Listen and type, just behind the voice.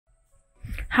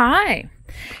Hi.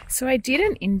 So I did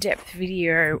an in-depth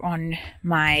video on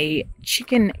my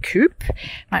chicken coop,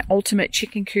 my ultimate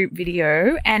chicken coop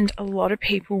video, and a lot of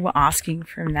people were asking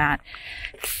from that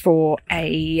for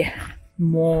a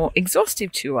more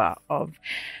exhaustive tour of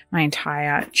my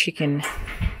entire chicken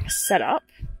setup.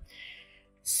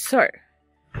 So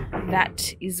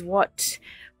that is what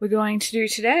we're going to do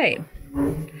today.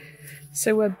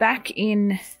 So we're back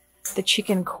in the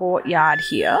chicken courtyard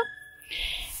here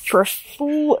for a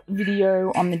full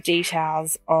video on the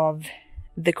details of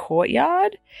the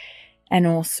courtyard and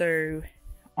also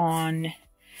on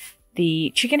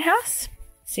the chicken house.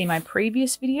 See my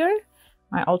previous video,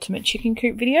 my ultimate chicken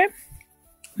coop video.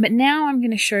 But now I'm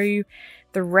going to show you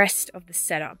the rest of the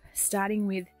setup, starting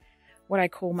with what I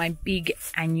call my big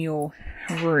annual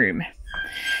room.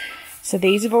 So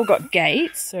these have all got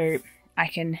gates, so I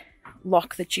can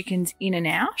lock the chickens in and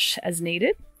out as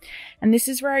needed. And this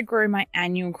is where I grow my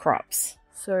annual crops.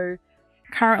 So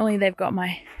currently they've got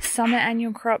my summer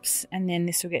annual crops, and then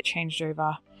this will get changed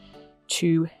over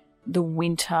to the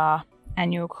winter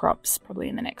annual crops probably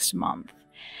in the next month.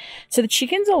 So the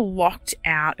chickens are locked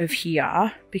out of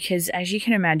here because, as you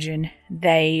can imagine,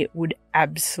 they would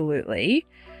absolutely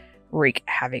wreak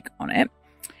havoc on it.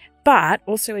 But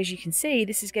also, as you can see,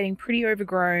 this is getting pretty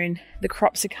overgrown. The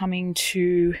crops are coming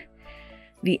to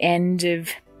the end of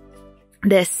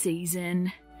their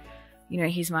season. You know,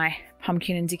 here's my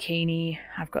pumpkin and zucchini.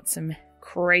 I've got some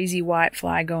crazy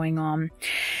whitefly going on.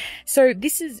 So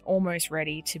this is almost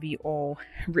ready to be all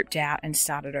ripped out and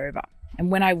started over. And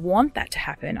when I want that to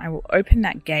happen, I will open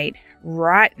that gate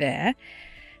right there.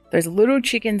 Those little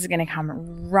chickens are going to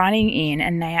come running in,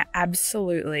 and they are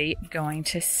absolutely going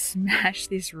to smash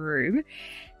this room.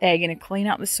 They're going to clean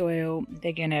up the soil.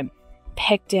 They're going to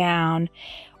peck down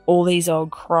all these old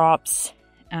crops.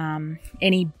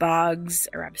 Any bugs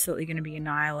are absolutely going to be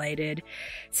annihilated.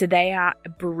 So they are a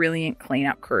brilliant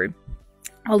cleanup crew.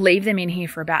 I'll leave them in here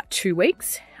for about 2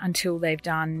 weeks until they've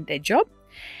done their job.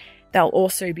 They'll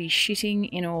also be shitting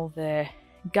in all the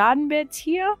garden beds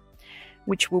here,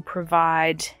 which will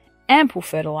provide ample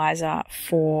fertilizer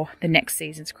for the next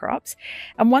season's crops.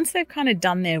 And once they've kind of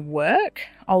done their work,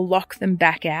 I'll lock them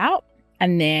back out,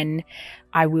 and then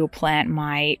I will plant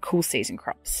my cool season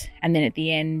crops. And then at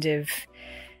the end of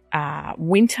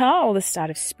winter or the start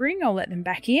of spring, I'll let them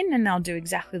back in, and they'll do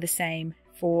exactly the same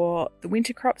for the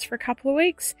winter crops for a couple of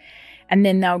weeks, and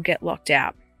then they'll get locked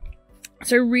out.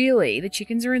 So really, the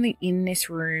chickens are only in this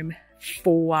room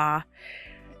for,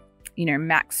 you know,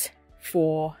 max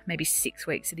 4, maybe 6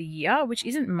 weeks of the year, which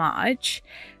isn't much,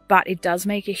 but it does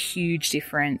make a huge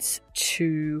difference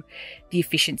to the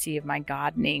efficiency of my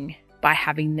gardening by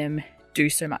having them do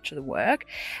so much of the work.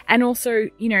 And also,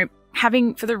 you know,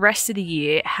 having for the rest of the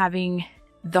year, having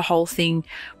the whole thing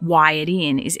wired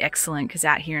in is excellent, because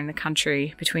out here in the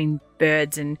country, between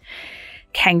birds and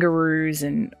kangaroos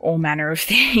and all manner of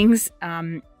things,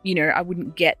 you know, I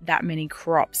wouldn't get that many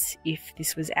crops if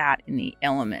this was out in the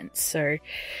elements. So,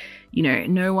 you know,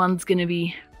 no one's going to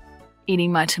be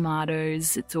eating my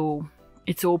tomatoes. It's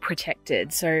all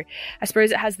protected. So I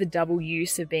suppose it has the double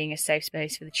use of being a safe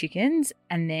space for the chickens,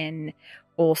 and then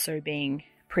also being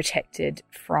protected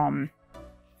from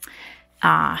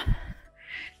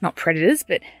not predators,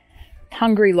 but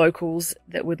hungry locals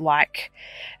that would like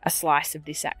a slice of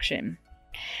this action.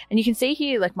 And you can see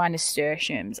here, like, my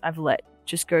nasturtiums I've let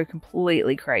just go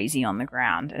completely crazy on the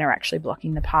ground and are actually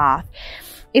blocking the path.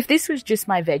 If this was just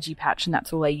my veggie patch and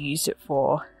that's all I used it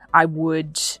for, I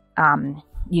would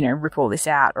you know, rip all this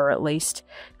out, or at least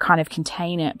kind of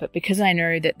contain it. But because I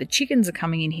know that the chickens are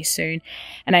coming in here soon,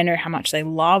 and I know how much they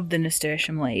love the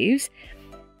nasturtium leaves,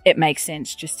 it makes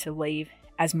sense just to leave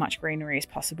as much greenery as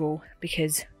possible,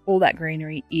 because all that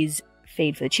greenery is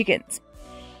feed for the chickens.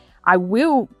 I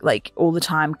will, like, all the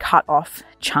time cut off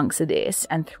chunks of this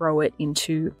and throw it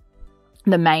into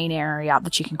the main area, the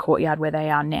chicken courtyard where they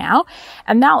are now,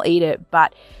 and they'll eat it.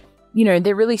 But, you know,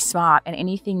 they're really smart, and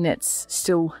anything that's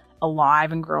still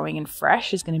alive and growing and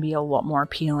fresh is going to be a lot more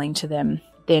appealing to them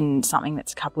than something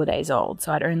that's a couple of days old.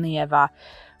 So I'd only ever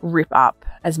rip up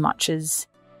as much as,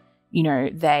 you know,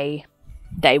 they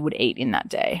would eat in that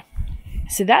day.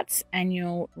 So that's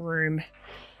annual room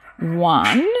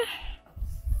 1.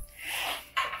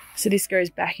 So this goes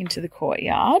back into the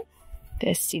courtyard.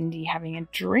 There's Cindy having a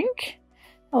drink.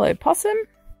 Hello, possum.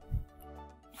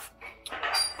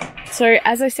 So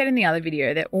as I said in the other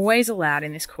video, they're always allowed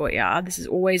in this courtyard. This is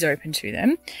always open to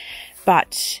them.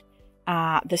 But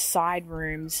the side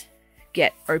rooms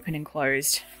get open and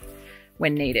closed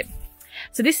when needed.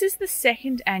 So this is the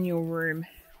second annual room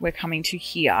we're coming to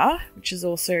here, which is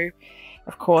also,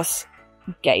 of course,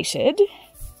 gated.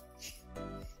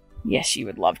 Yes, you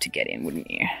would love to get in, wouldn't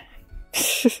you?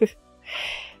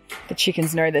 The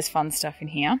chickens know there's fun stuff in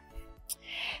here.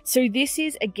 So this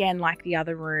is, again, like the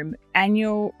other room,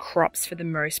 annual crops for the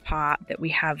most part, that we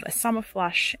have a summer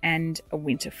flush and a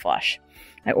winter flush.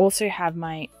 I also have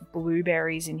my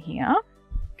blueberries in here.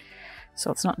 So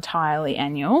it's not entirely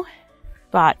annual,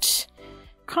 but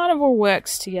kind of all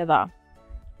works together.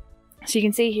 So you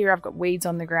can see here I've got weeds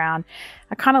on the ground.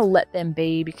 I kind of let them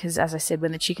be because, as I said,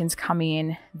 when the chickens come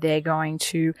in, they're going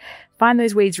to find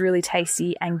those weeds really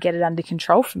tasty and get it under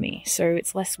control for me. So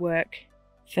it's less work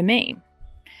for me.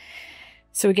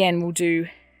 So again, we'll do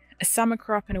a summer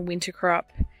crop and a winter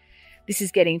crop. This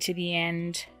is getting to the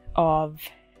end of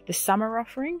the summer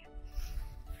offering.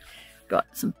 Got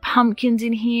some pumpkins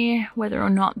in here. Whether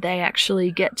or not they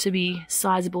actually get to be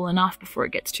sizable enough before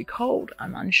it gets too cold,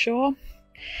 I'm unsure.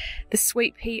 The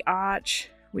sweet pea arch,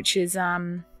 which is,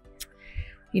 seen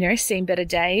better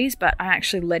days, but I'm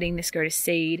actually letting this go to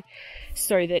seed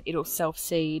so that it'll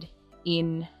self-seed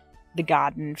in the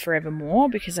garden forevermore,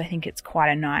 because I think it's quite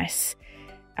a nice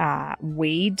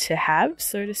weed to have,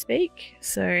 so to speak.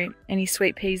 So any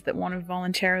sweet peas that want to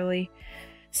voluntarily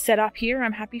set up here,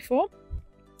 I'm happy for.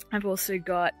 I've also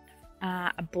got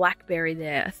a blackberry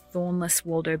there, a thornless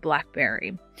Waldo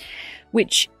blackberry,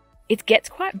 which it gets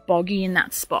quite boggy in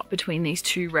that spot between these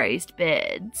two raised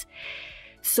beds.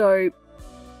 So,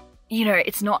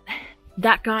 it's not,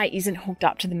 that guy isn't hooked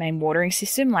up to the main watering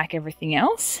system like everything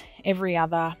else. Every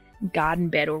other garden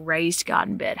bed or raised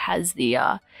garden bed has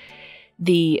the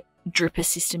dripper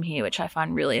system here, which I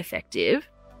find really effective.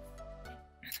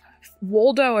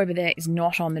 Waldo over there is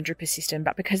not on the dripper system,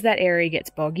 but because that area gets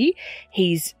boggy,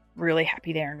 he's really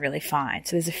happy there and really fine.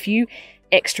 So there's a few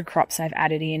extra crops I've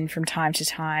added in from time to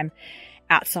time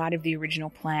outside of the original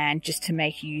plan, just to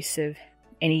make use of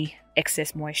any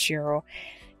excess moisture or,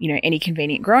 any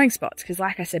convenient growing spots. Because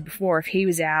like I said before, if he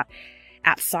was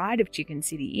outside of Chicken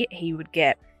City, he would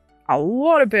get a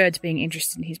lot of birds being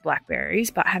interested in his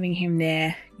blackberries, but having him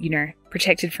there,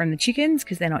 protected from the chickens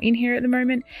because they're not in here at the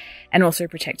moment, and also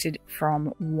protected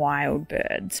from wild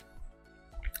birds.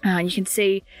 You can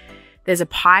see there's a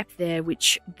pipe there,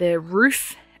 which the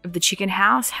roof of the chicken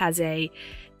house has a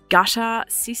gutter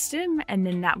system, and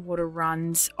then that water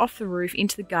runs off the roof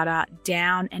into the gutter,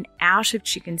 down and out of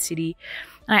Chicken City.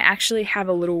 And I actually have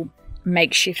a little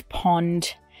makeshift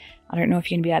pond. I don't know if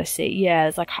you're going to be able to see. Yeah,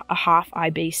 there's like a half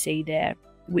IBC there,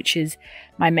 which is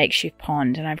my makeshift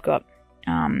pond. And I've got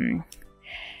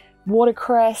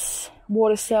watercress,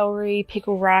 water celery,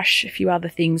 pickle rush, a few other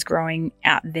things growing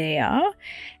out there.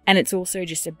 And it's also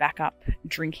just a backup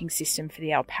drinking system for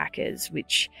the alpacas,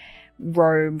 which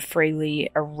roam freely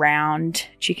around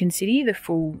Chicken City, the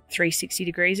full 360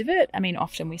 degrees of it. I mean,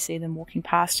 often we see them walking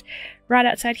past right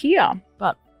outside here,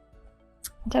 but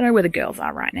I don't know where the girls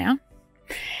are right now.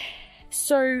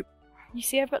 So you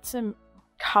see I've got some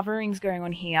coverings going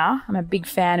on here. I'm a big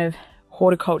fan of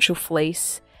horticultural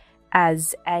fleece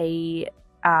as a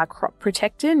crop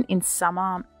protectant in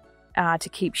summer to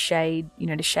keep shade,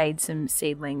 to shade some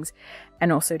seedlings,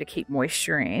 and also to keep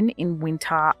moisture in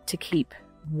winter to keep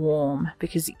warm,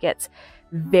 because it gets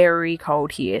very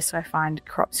cold here. So I find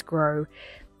crops grow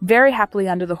very happily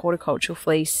under the horticultural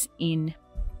fleece in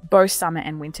both summer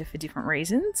and winter for different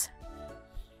reasons.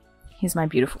 Here's my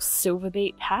beautiful silver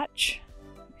beet patch.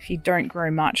 If you don't grow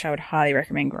much, I would highly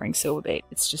recommend growing silver beet.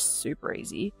 It's just super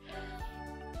easy.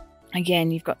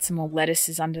 Again, you've got some more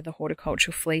lettuces under the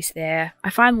horticultural fleece there. I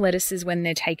find lettuces, when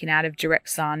they're taken out of direct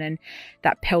sun and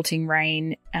that pelting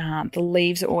rain, the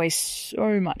leaves are always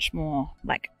so much more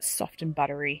like soft and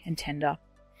buttery and tender.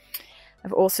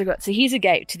 I've also got, so here's a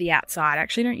gate to the outside. I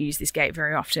actually don't use this gate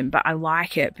very often, but I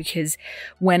like it because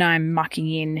when I'm mucking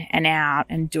in and out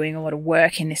and doing a lot of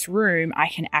work in this room, I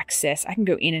can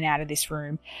go in and out of this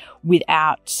room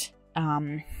without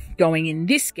going in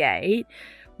this gate,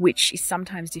 which is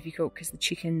sometimes difficult because the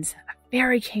chickens are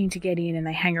very keen to get in and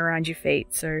they hang around your feet.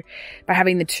 So by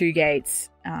having the two gates,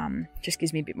 just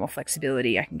gives me a bit more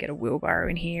flexibility. I can get a wheelbarrow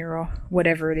in here or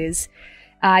whatever it is.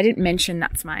 I didn't mention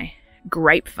that's my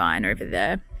grapevine over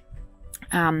there.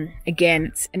 Again,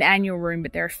 it's an annual room,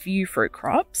 but there are a few fruit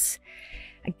crops.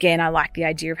 Again, I like the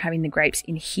idea of having the grapes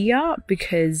in here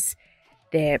because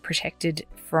they're protected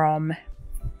from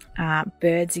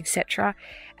birds, etc.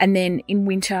 And then in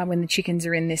winter, when the chickens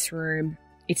are in this room,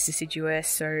 it's deciduous,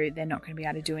 so they're not going to be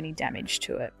able to do any damage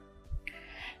to it.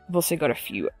 I've also got a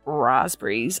few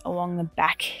raspberries along the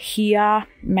back here,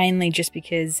 mainly just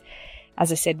because,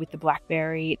 as I said, with the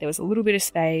blackberry, there was a little bit of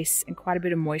space and quite a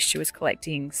bit of moisture was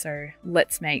collecting, so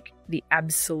let's make the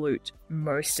absolute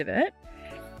most of it.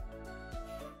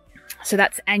 So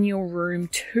that's annual room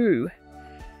 2.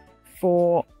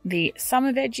 for the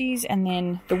summer veggies and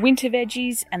then the winter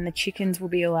veggies, and the chickens will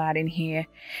be allowed in here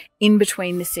in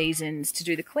between the seasons to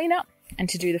do the cleanup and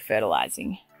to do the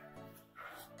fertilizing.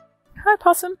 Hi,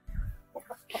 possum.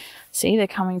 See, they're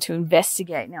coming to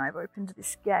investigate. Now I've opened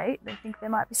this gate. They think there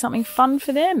might be something fun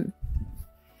for them.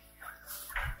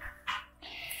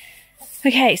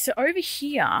 Okay, so over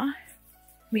here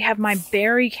we have my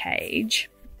berry cage,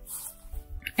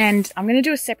 and I'm going to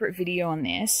do a separate video on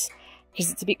this because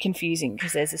it's a bit confusing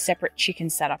because there's a separate chicken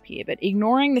setup here. But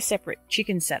ignoring the separate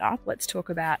chicken setup, let's talk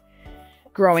about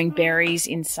growing berries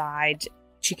inside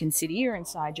Chicken City or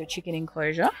inside your chicken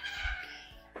enclosure.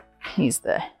 Here's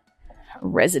the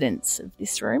residents of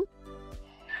this room.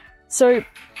 So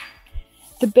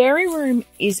the berry room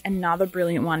is another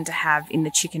brilliant one to have in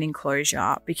the chicken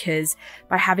enclosure, because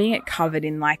by having it covered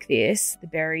in like this, the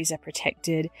berries are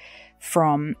protected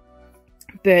from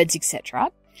birds, etc.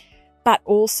 But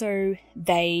also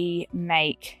they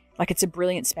make, like, it's a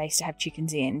brilliant space to have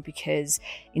chickens in, because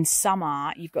in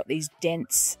summer you've got these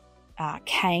dense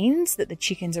canes that the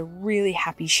chickens are really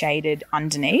happy shaded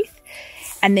underneath.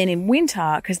 And then in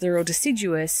winter, because they're all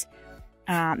deciduous,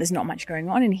 there's not much going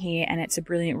on in here, and it's a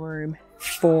brilliant room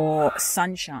for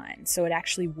sunshine. So it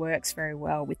actually works very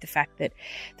well with the fact that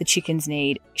the chickens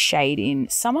need shade in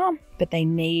summer, but they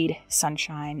need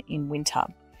sunshine in winter.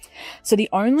 So the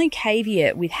only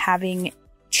caveat with having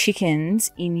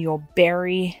chickens in your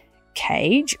berry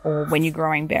cage, or when you're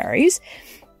growing berries,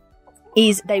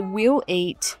 is they will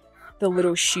eat the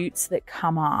little shoots that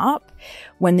come up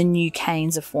when the new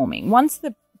canes are forming. Once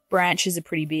the branches are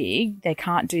pretty big, they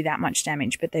can't do that much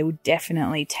damage, but they will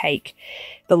definitely take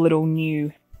the little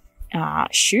new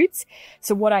shoots.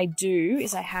 So what I do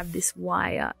is I have this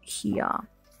wire here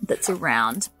that's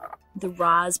around the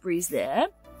raspberries there.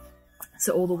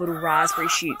 So all the little raspberry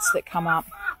shoots that come up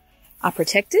are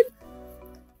protected.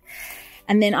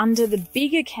 And then under the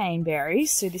bigger caneberries,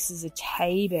 so this is a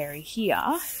tayberry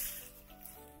here,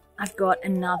 I've got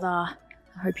another,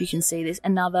 I hope you can see this,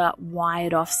 another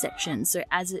wired off section. So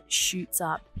as it shoots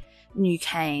up new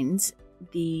canes,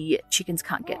 the chickens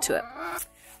can't get to it.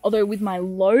 Although with my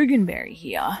loganberry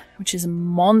here, which is a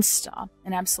monster,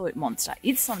 an absolute monster,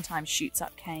 it sometimes shoots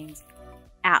up canes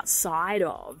outside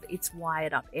of its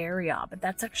wired up area, but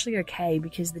that's actually okay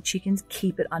because the chickens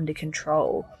keep it under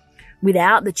control.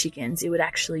 Without the chickens, it would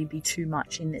actually be too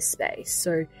much in this space.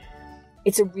 So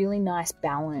it's a really nice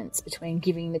balance between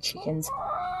giving the chickens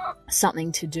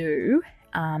something to do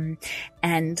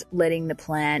and letting the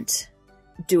plant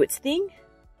do its thing,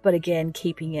 but again,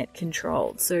 keeping it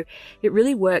controlled. So it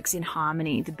really works in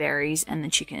harmony, the berries and the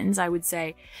chickens. I would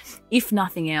say, if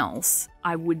nothing else,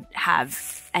 I would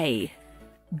have a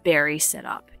berry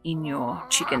setup in your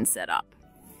chicken setup.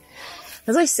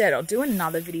 As I said, I'll do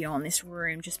another video on this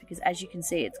room just because, as you can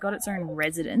see, it's got its own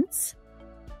residents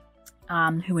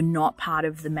who are not part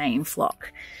of the main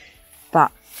flock,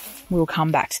 but we'll come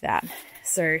back to that.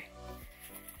 So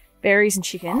berries and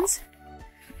chickens,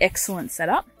 excellent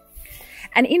setup.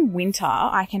 And in winter,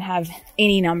 I can have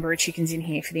any number of chickens in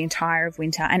here for the entire of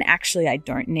winter. And actually, I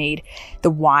don't need the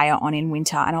wire on in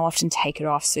winter, and I'll often take it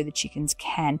off so the chickens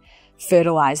can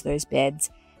fertilize those beds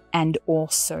and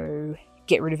also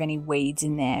get rid of any weeds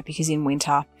in there, because in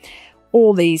winter,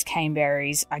 all these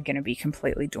caneberries are going to be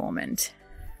completely dormant.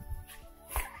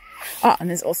 Oh, and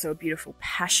there's also a beautiful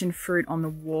passion fruit on the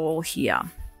wall here.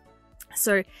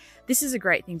 So this is a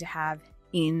great thing to have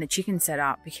in the chicken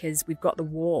setup because we've got the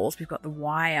walls, we've got the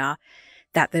wire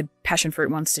that the passion fruit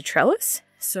wants to trellis.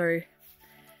 So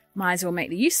might as well make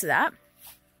the use of that.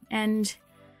 And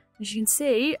as you can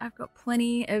see, I've got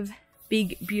plenty of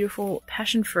big, beautiful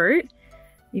passion fruit.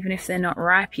 Even if they're not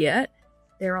ripe yet,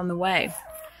 they're on the way.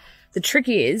 The trick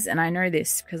is, and I know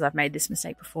this because I've made this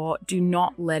mistake before, do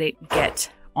not let it get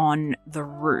on the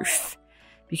roof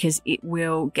because it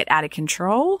will get out of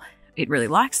control. It really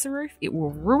likes the roof. It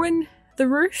will ruin the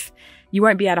roof. You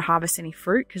won't be able to harvest any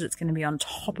fruit because it's going to be on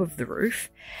top of the roof.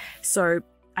 So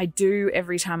I do,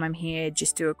 every time I'm here,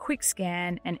 just do a quick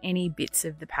scan, and any bits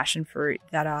of the passion fruit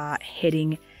that are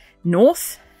heading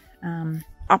north,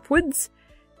 upwards,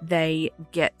 they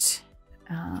get,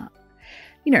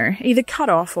 either cut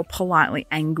off or politely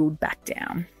angled back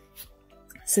down.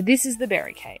 So this is the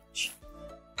berry cage.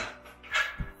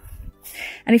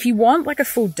 And if you want like a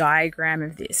full diagram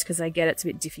of this, because I get it's a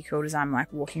bit difficult as I'm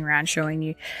like walking around showing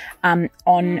you, on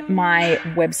my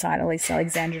website,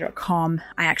 elisealexandra.com,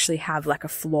 I actually have like a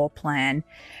floor plan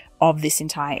of this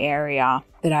entire area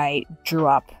that I drew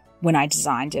up when I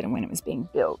designed it and when it was being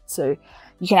built. So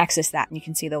you can access that and you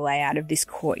can see the layout of this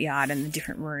courtyard and the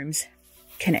different rooms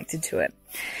connected to it.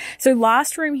 So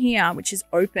last room here, which is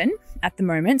open at the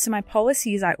moment. So my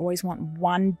policy is I always want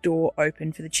one door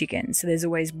open for the chickens. So there's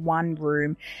always one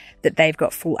room that they've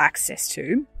got full access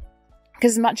to.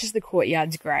 Because as much as the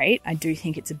courtyard's great, I do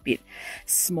think it's a bit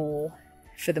small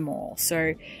for them all.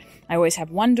 So I always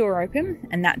have one door open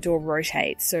and that door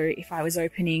rotates. So if I was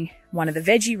opening one of the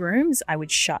veggie rooms, I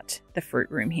would shut the fruit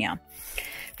room here.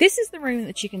 This is the room that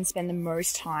the chickens spend the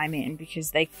most time in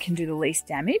because they can do the least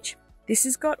damage. This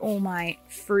has got all my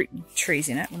fruit trees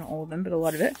in it. Well, not all of them, but a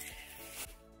lot of it.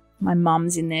 My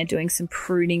mum's in there doing some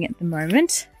pruning at the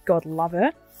moment. God love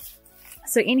her.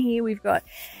 So in here we've got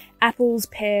apples,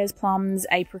 pears, plums,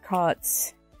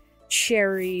 apricots,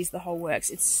 cherries, the whole works.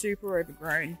 It's super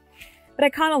overgrown. But I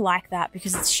kind of like that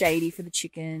because it's shady for the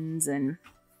chickens and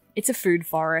it's a food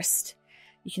forest.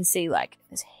 You can see like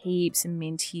there's heaps of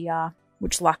mint here,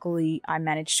 which luckily I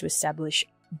managed to establish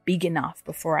big enough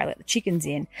before I let the chickens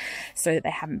in so that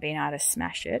they haven't been able to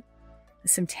smash it.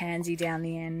 There's some tansy down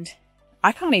the end.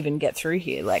 I can't even get through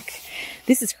here. Like,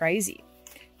 this is crazy.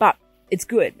 But it's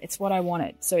good. It's what I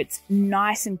wanted. So it's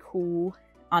nice and cool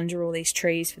under all these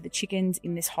trees for the chickens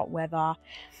in this hot weather.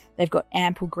 They've got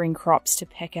ample green crops to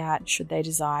peck at should they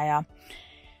desire.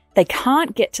 They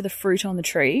can't get to the fruit on the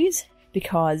trees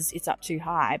because it's up too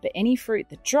high, but any fruit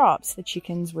that drops, the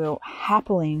chickens will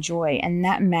happily enjoy, and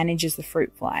that manages the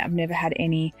fruit fly. I've never had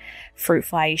any fruit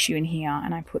fly issue in here,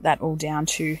 and I put that all down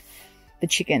to the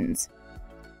chickens.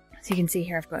 So you can see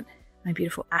here I've got my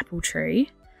beautiful apple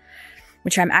tree,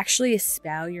 which I'm actually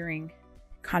espaliering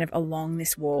kind of along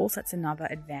this wall. So that's another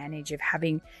advantage of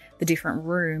having the different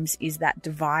rooms, is that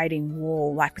dividing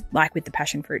wall, like with the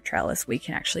passion fruit trellis, we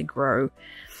can actually grow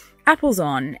apples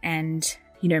on and,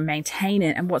 you know, maintain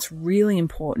it. And what's really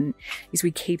important is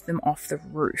we keep them off the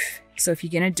roof. So if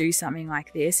you're going to do something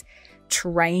like this,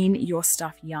 train your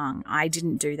stuff young. I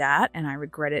didn't do that and I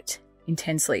regret it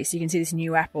intensely. So you can see this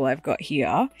new apple I've got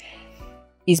here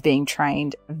is being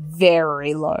trained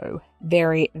very low,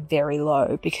 very, very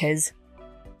low, because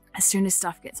as soon as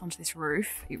stuff gets onto this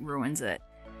roof, it ruins it.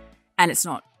 And it's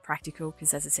not practical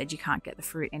because, as I said, you can't get the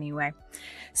fruit anyway.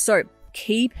 So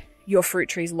keep your fruit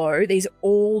trees low. These are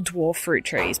all dwarf fruit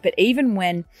trees. But even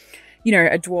when, you know,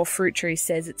 a dwarf fruit tree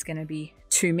says it's going to be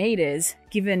 2 meters,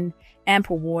 given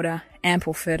ample water,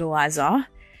 ample fertilizer,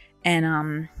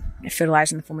 and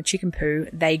fertilizer in the form of chicken poo,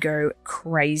 they go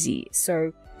crazy.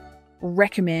 So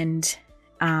recommend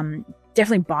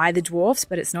definitely buy the dwarfs,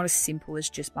 but it's not as simple as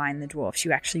just buying the dwarfs.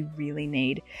 You actually really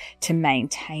need to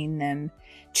maintain them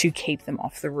to keep them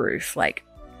off the roof. Like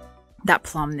that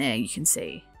plum there, you can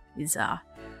see is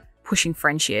pushing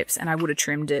friendships, and I would have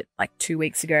trimmed it like 2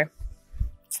 weeks ago.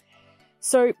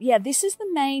 So yeah, this is the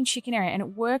main chicken area, and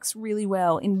it works really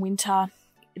well in winter.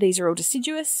 These are all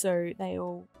deciduous, so they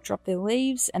all drop their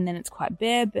leaves, and then it's quite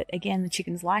bare. But again, the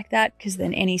chickens like that because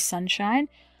then any sunshine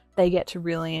they get to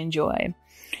really enjoy.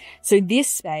 So this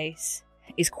space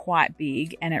is quite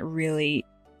big, and it really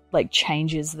like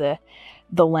changes the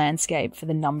landscape for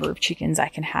the number of chickens I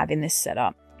can have in this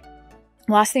setup.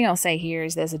 Last thing I'll say here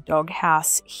is there's a dog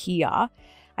house here.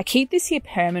 I keep this here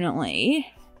permanently,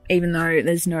 even though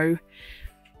there's no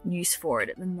use for it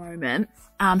at the moment.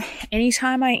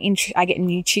 Anytime I get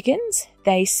new chickens,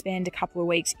 they spend a couple of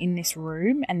weeks in this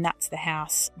room, and that's the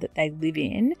house that they live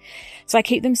in. So I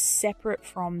keep them separate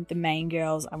from the main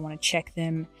girls. I want to check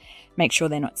them, make sure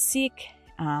they're not sick.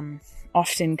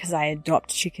 Often, because I adopt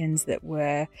chickens that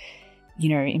were, you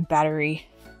know, in battery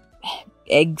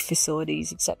egg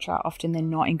facilities, etc. Often they're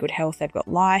not in good health. They've got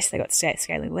lice, they've got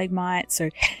scaly leg mite. So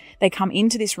they come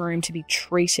into this room to be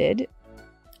treated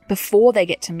before they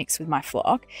get to mix with my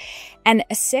flock. And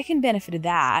a second benefit of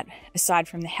that, aside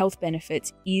from the health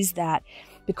benefits, is that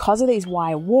because of these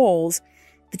wire walls,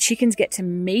 the chickens get to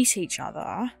meet each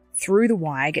other through the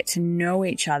wire, get to know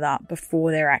each other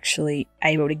before they're actually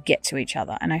able to get to each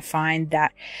other. And I find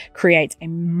that creates a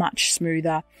much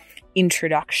smoother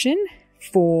introduction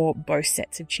for both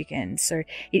sets of chickens. So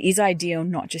it is ideal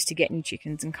not just to get new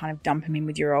chickens and kind of dump them in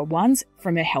with your old ones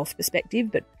from a health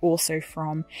perspective, but also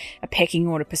from a pecking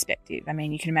order perspective. I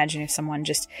mean, you can imagine if someone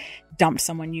just dumped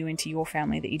someone new into your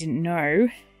family that you didn't know,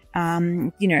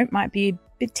 you know, it might be a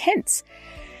bit tense.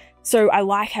 So I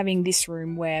like having this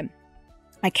room where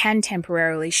I can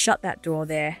temporarily shut that door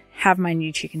there, have my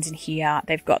new chickens in here.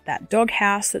 They've got that dog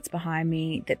house that's behind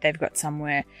me, that they've got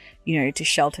somewhere, you know, to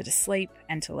shelter, to sleep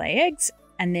and to lay eggs.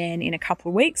 And then in a couple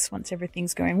of weeks, once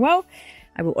everything's going well,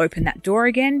 I will open that door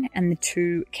again and the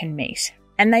two can meet.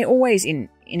 And they always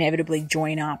inevitably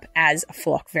join up as a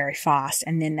flock very fast,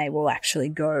 and then they will actually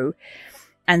go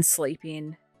and sleep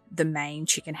in the main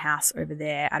chicken house over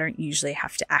there. I don't usually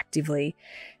have to actively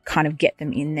kind of get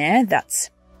them in there. That's,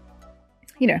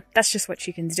 you know, that's just what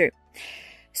chickens do.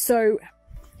 So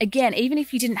again, even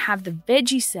if you didn't have the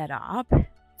veggie setup,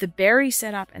 the berry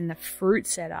setup and the fruit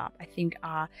setup, I think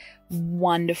are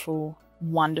wonderful,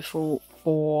 wonderful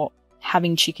for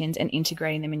having chickens and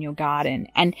integrating them in your garden.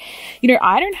 And, you know,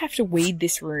 I don't have to weed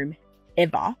this room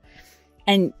ever.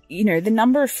 And, you know, the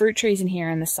number of fruit trees in here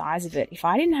and the size of it, if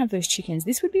I didn't have those chickens,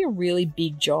 this would be a really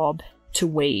big job to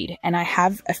weed. And I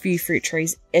have a few fruit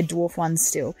trees, dwarf ones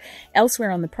still,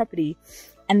 elsewhere on the property.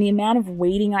 And the amount of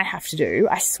weeding I have to do,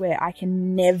 I swear I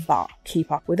can never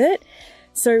keep up with it.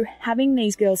 So having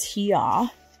these girls here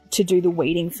to do the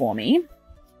weeding for me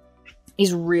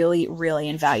is really, really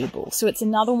invaluable. So it's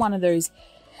another one of those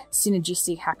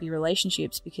synergistic, happy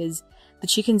relationships, because the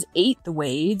chickens eat the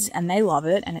weeds and they love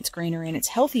it and it's greenery and it's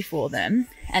healthy for them.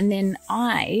 And then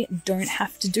I don't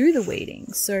have to do the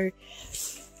weeding. So,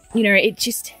 you know, it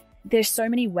just, there's so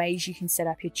many ways you can set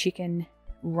up your chicken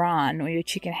run or your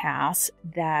chicken house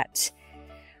that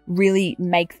really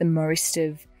make the most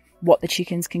of what the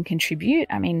chickens can contribute.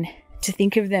 I mean, to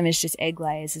think of them as just egg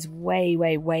layers is way,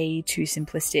 way, way too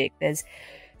simplistic. There's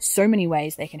so many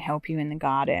ways they can help you in the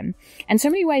garden, and so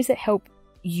many ways that help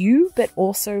you, but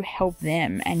also help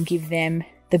them and give them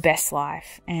the best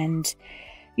life and,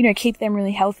 you know, keep them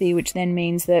really healthy, which then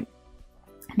means that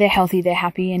they're healthy, they're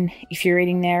happy, and if you're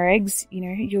eating their eggs, you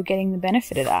know, you're getting the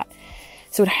benefit of that.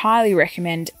 So I'd highly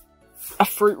recommend a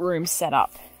fruit room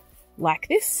setup like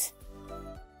this.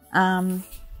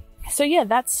 So yeah,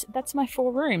 that's my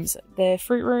 4 rooms: the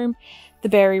fruit room, the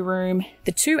berry room,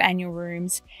 the 2 annual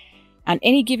rooms. On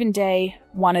any given day,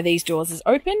 one of these doors is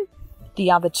open,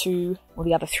 the other 2 or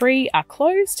the other 3 are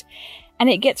closed, and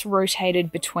it gets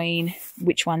rotated between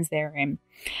which ones they're in.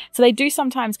 So they do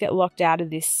sometimes get locked out of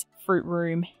this fruit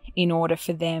room in order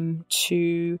for them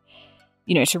to,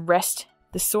 you know, to rest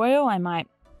the soil. I might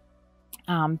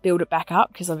build it back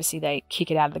up, because obviously they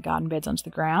kick it out of the garden beds onto the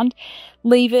ground,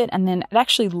 leave it, and then it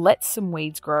actually lets some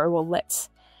weeds grow, or lets,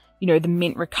 you know, the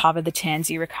mint recover, the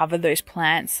tansy recover, those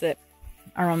plants that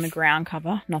are on the ground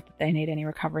cover. Not that they need any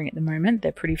recovering at the moment,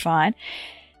 they're pretty fine.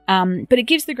 But it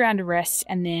gives the ground a rest,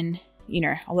 and then, you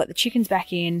know, I'll let the chickens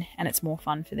back in and it's more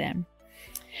fun for them.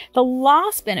 The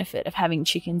last benefit of having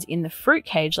chickens in the fruit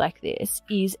cage like this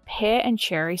is pear and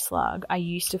cherry slug. I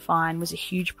used to find was a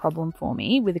huge problem for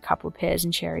me with a couple of pears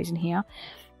and cherries in here.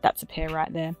 That's a pear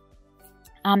right there.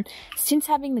 Since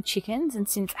having the chickens and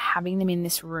since having them in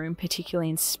this room, particularly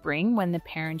in spring when the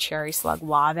pear and cherry slug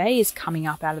larvae is coming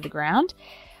up out of the ground,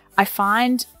 I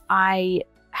find I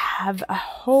have a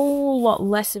whole lot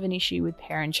less of an issue with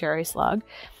pear and cherry slug,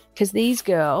 because these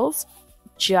girls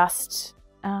just,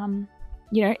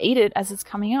 you know, eat it as it's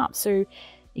coming up. So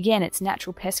again, it's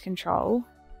natural pest control,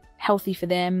 healthy for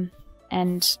them,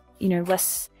 and, you know,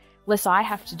 less I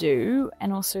have to do,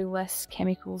 and also less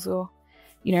chemicals or,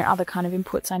 you know, other kind of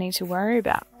inputs I need to worry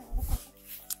about.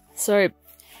 So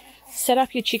set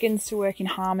up your chickens to work in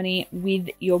harmony with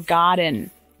your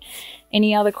garden.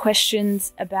 Any other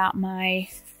questions about my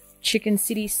chicken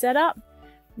city setup?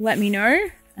 Let me know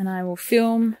and I will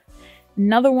film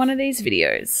another one of these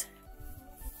videos.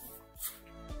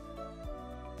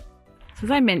 As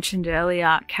I mentioned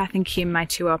earlier, Kath and Kim, my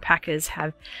 2 alpacas,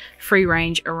 have free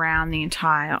range around the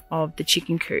entire of the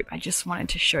chicken coop. I just wanted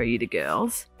to show you the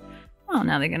girls. Oh,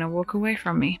 now they're going to walk away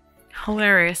from me.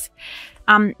 Hilarious.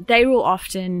 They will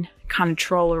often kind of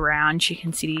troll around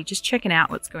Chicken City, just checking out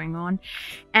what's going on.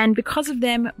 And because of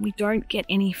them, we don't get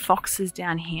any foxes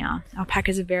down here.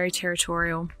 Alpacas are very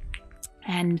territorial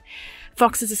and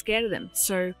foxes are scared of them.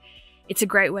 So it's a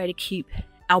great way to keep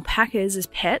alpacas as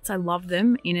pets. I love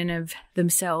them in and of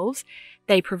themselves.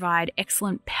 They provide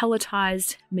excellent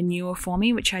pelletized manure for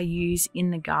me, which I use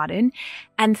in the garden.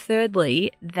 And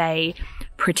thirdly, they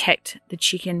protect the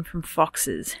chicken from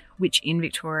foxes, which in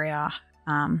Victoria,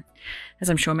 as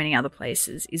I'm sure many other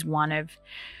places, is one of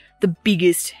the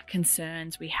biggest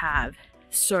concerns we have.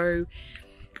 So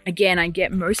again, I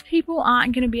get most people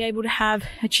aren't going to be able to have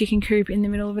a chicken coop in the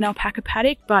middle of an alpaca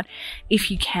paddock, but if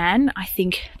you can, I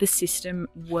think the system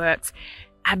works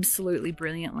absolutely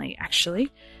brilliantly,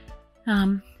 actually.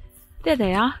 There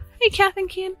they are. Hey, Kath and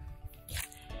Kim.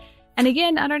 And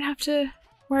again, I don't have to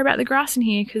worry about the grass in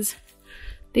here because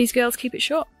these girls keep it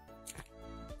short.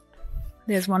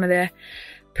 There's one of their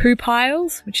poo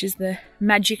piles, which is the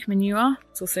magic manure.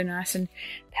 It's also nice and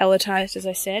pelletized, as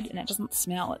I said, and it doesn't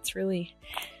smell. It's really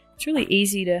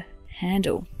easy to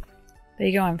handle. There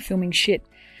you go, I'm filming shit.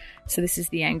 So this is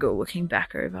the angle looking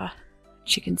back over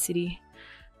Chicken City.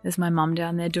 There's my mum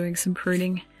down there doing some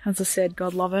pruning. As I said,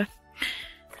 God love her.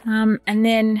 And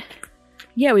then,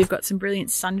 yeah, we've got some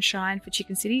brilliant sunshine for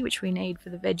Chicken City, which we need for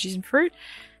the veggies and fruit.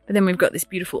 But then we've got this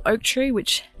beautiful oak tree,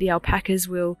 which the alpacas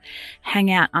will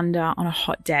hang out under on a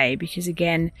hot day because,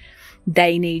 again,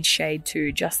 they need shade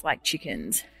too, just like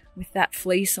chickens. With that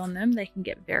fleece on them, they can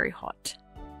get very hot.